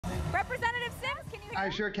Representative Sims, can you hear I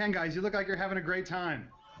us? sure can, guys. You look like you're having a great time.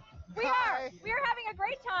 We are. We are having a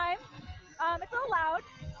great time. It's a little loud.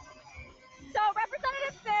 So,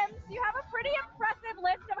 Representative Sims, you have a pretty impressive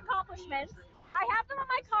list of accomplishments. I have them on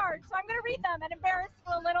my card, so I'm going to read them and embarrass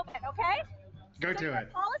you a little bit, okay? Go So to you're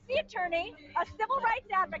it. a policy attorney, a civil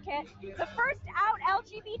rights advocate, the first out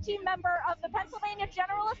LGBT member of the Pennsylvania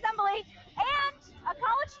General Assembly, and a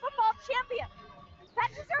college football champion.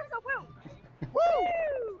 That deserves a woo.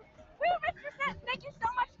 Woo! Woo, Mr. Sims, thank you so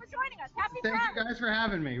much for joining us. Happy Thank Friday. you guys for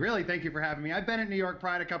having me. Really, thank you for having me. I've been at New York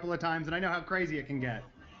Pride a couple of times, and I know how crazy it can get.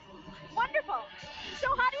 Wonderful. So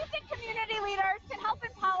how do you think community leaders can help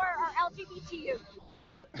empower our LGBT youth?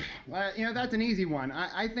 That's an easy one.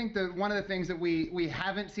 I think that one of the things that we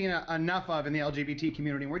haven't seen enough of in the LGBT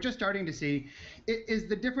community, and we're just starting to see, is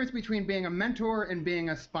the difference between being a mentor and being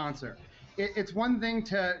a sponsor. It's one thing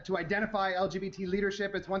to identify LGBT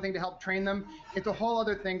leadership. It's one thing to help train them. It's a whole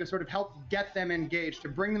other thing to sort of help get them engaged, to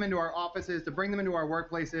bring them into our offices, to bring them into our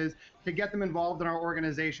workplaces, to get them involved in our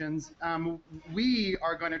organizations. We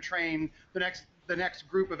are going to train the next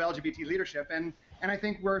group of LGBT leadership, and I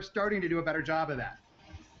think we're starting to do a better job of that.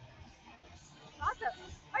 Awesome.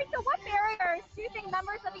 All right, so what barriers do you think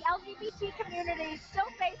members of the LGBT community still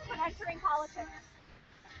face when entering politics?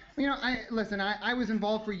 I was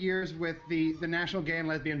involved for years with the National Gay and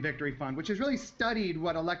Lesbian Victory Fund, which has really studied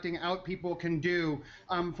what electing out people can do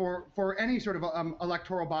for any sort of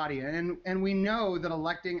electoral body. And we know that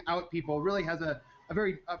electing out people really has a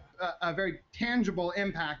very tangible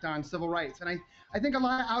impact on civil rights. And I think a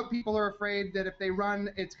lot of out people are afraid that if they run,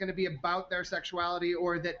 it's going to be about their sexuality,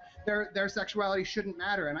 or that their sexuality shouldn't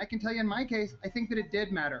matter. And I can tell you in my case, I think that it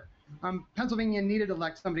did matter. Pennsylvania needed to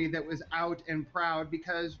elect somebody that was out and proud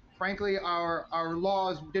because, frankly, our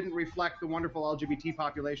laws didn't reflect the wonderful LGBT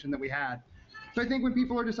population that we had. So I think when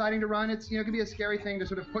people are deciding to run, it can be a scary thing to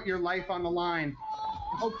sort of put your life on the line.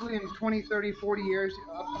 Hopefully in 20, 30, 40 years,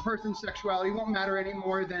 a person's sexuality won't matter any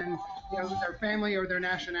more than their family or their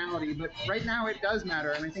nationality. But right now it does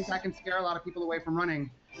matter, and I think that can scare a lot of people away from running.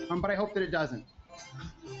 But I hope that it doesn't.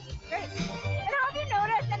 Great. And have you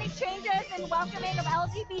noticed any changes in welcoming of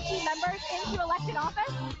LGBT members into elected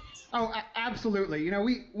office? Oh, absolutely.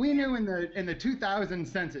 We knew in the 2000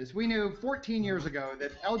 census, we knew 14 years ago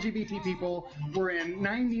that LGBT people were in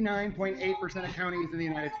 99.8% of counties in the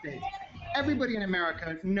United States. Everybody in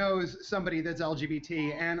America knows somebody that's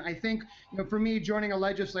LGBT, and I think, for me, joining the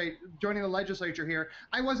legislature here,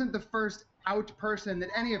 I wasn't the first out person that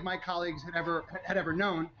any of my colleagues had ever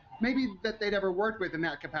known. Maybe that they'd ever worked with in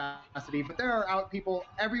that capacity, but there are out people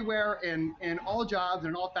everywhere in all jobs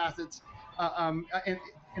and in all facets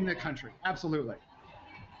in the country. Absolutely.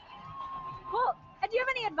 Cool. And do you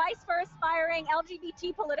have any advice for aspiring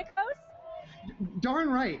LGBT politicos?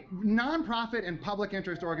 Darn right. Nonprofit and public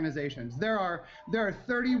interest organizations. There are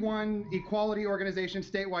 31 equality organizations,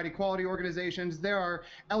 statewide equality organizations. There are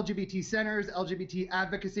LGBT centers, LGBT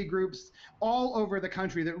advocacy groups all over the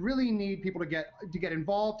country that really need people to get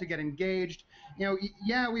involved, to get engaged.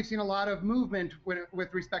 We've seen a lot of movement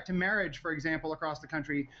with respect to marriage, for example, across the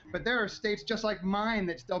country, but there are states just like mine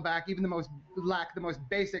that still lack the most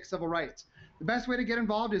basic civil rights. The best way to get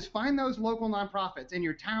involved is find those local nonprofits in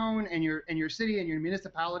your town and your city and your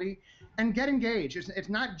municipality and get engaged. It's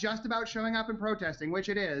not just about showing up and protesting, which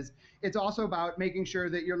it is. It's also about making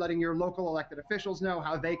sure that you're letting your local elected officials know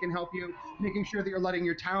how they can help you, making sure that you're letting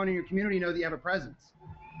your town and your community know that you have a presence.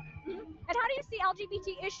 And how do you see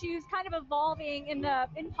LGBT issues kind of evolving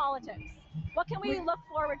in politics? What can we look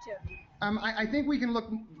forward to? I think we can look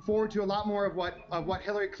forward to a lot more of what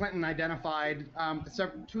Hillary Clinton identified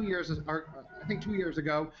 2 years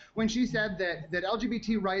ago when she said that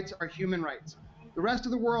LGBT rights are human rights. The rest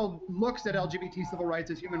of the world looks at LGBT civil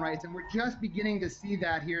rights as human rights, and we're just beginning to see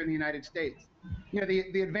that here in the United States.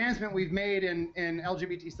 The advancement we've made in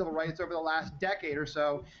LGBT civil rights over the last decade or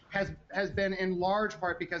so has been in large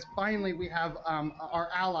part because finally we have our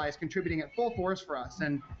allies contributing at full force for us,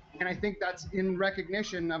 and I think that's in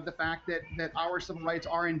recognition of the fact that our civil rights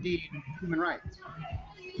are indeed human rights.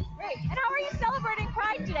 Great. And how are you celebrating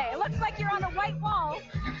Pride today? It looks like you're on a white wall.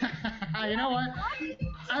 You know what?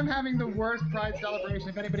 I'm having the worst Pride celebration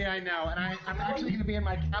of anybody I know, and I'm actually going to be in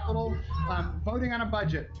my capital voting on a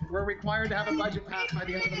budget. We're required to have a budget passed by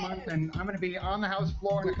the end of the month, and I'm going to be on the House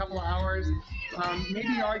floor in a couple of hours,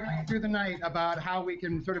 maybe arguing through the night about how we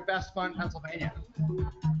can sort of best fund Pennsylvania.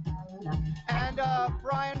 And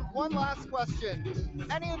Brian, one last question.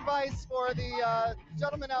 Any advice for the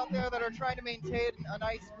gentlemen out there that are trying to maintain a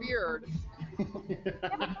nice beard? You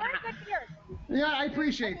have a very good beard. Yeah, I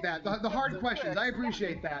appreciate that. The hard questions, I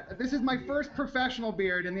appreciate that. This is my first professional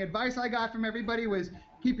beard, and the advice I got from everybody was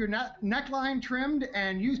keep your neckline trimmed,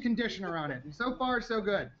 and use conditioner on it. And so far, so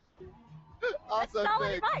good. Awesome. That's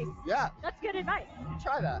solid advice. Yeah. That's good advice.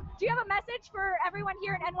 Try that. Do you have a message for everyone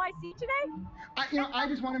here in NYC today? I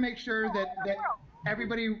just want to make sure that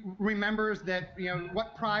everybody remembers that,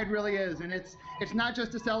 what Pride really is, and it's not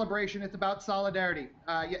just a celebration, it's about solidarity.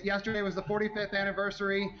 Yesterday was the 45th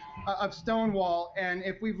anniversary of Stonewall, and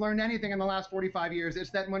if we've learned anything in the last 45 years, it's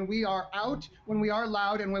that when we are out, when we are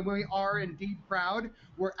loud, and when we are indeed proud,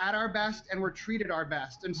 we're at our best and we're treated our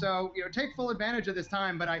best. And so, take full advantage of this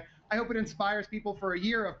time, but I hope it inspires people for a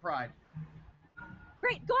year of Pride.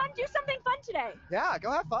 Great, go out and do something fun today. Yeah,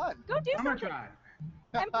 go have fun. Go do I'm something. gonna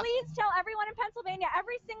try. And please tell everyone in Pennsylvania,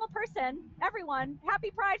 every single person, everyone, happy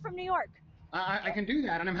Pride from New York. I can do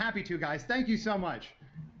that, and I'm happy to, guys. Thank you so much.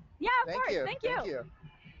 Yeah, of course. Thank you. Thank you.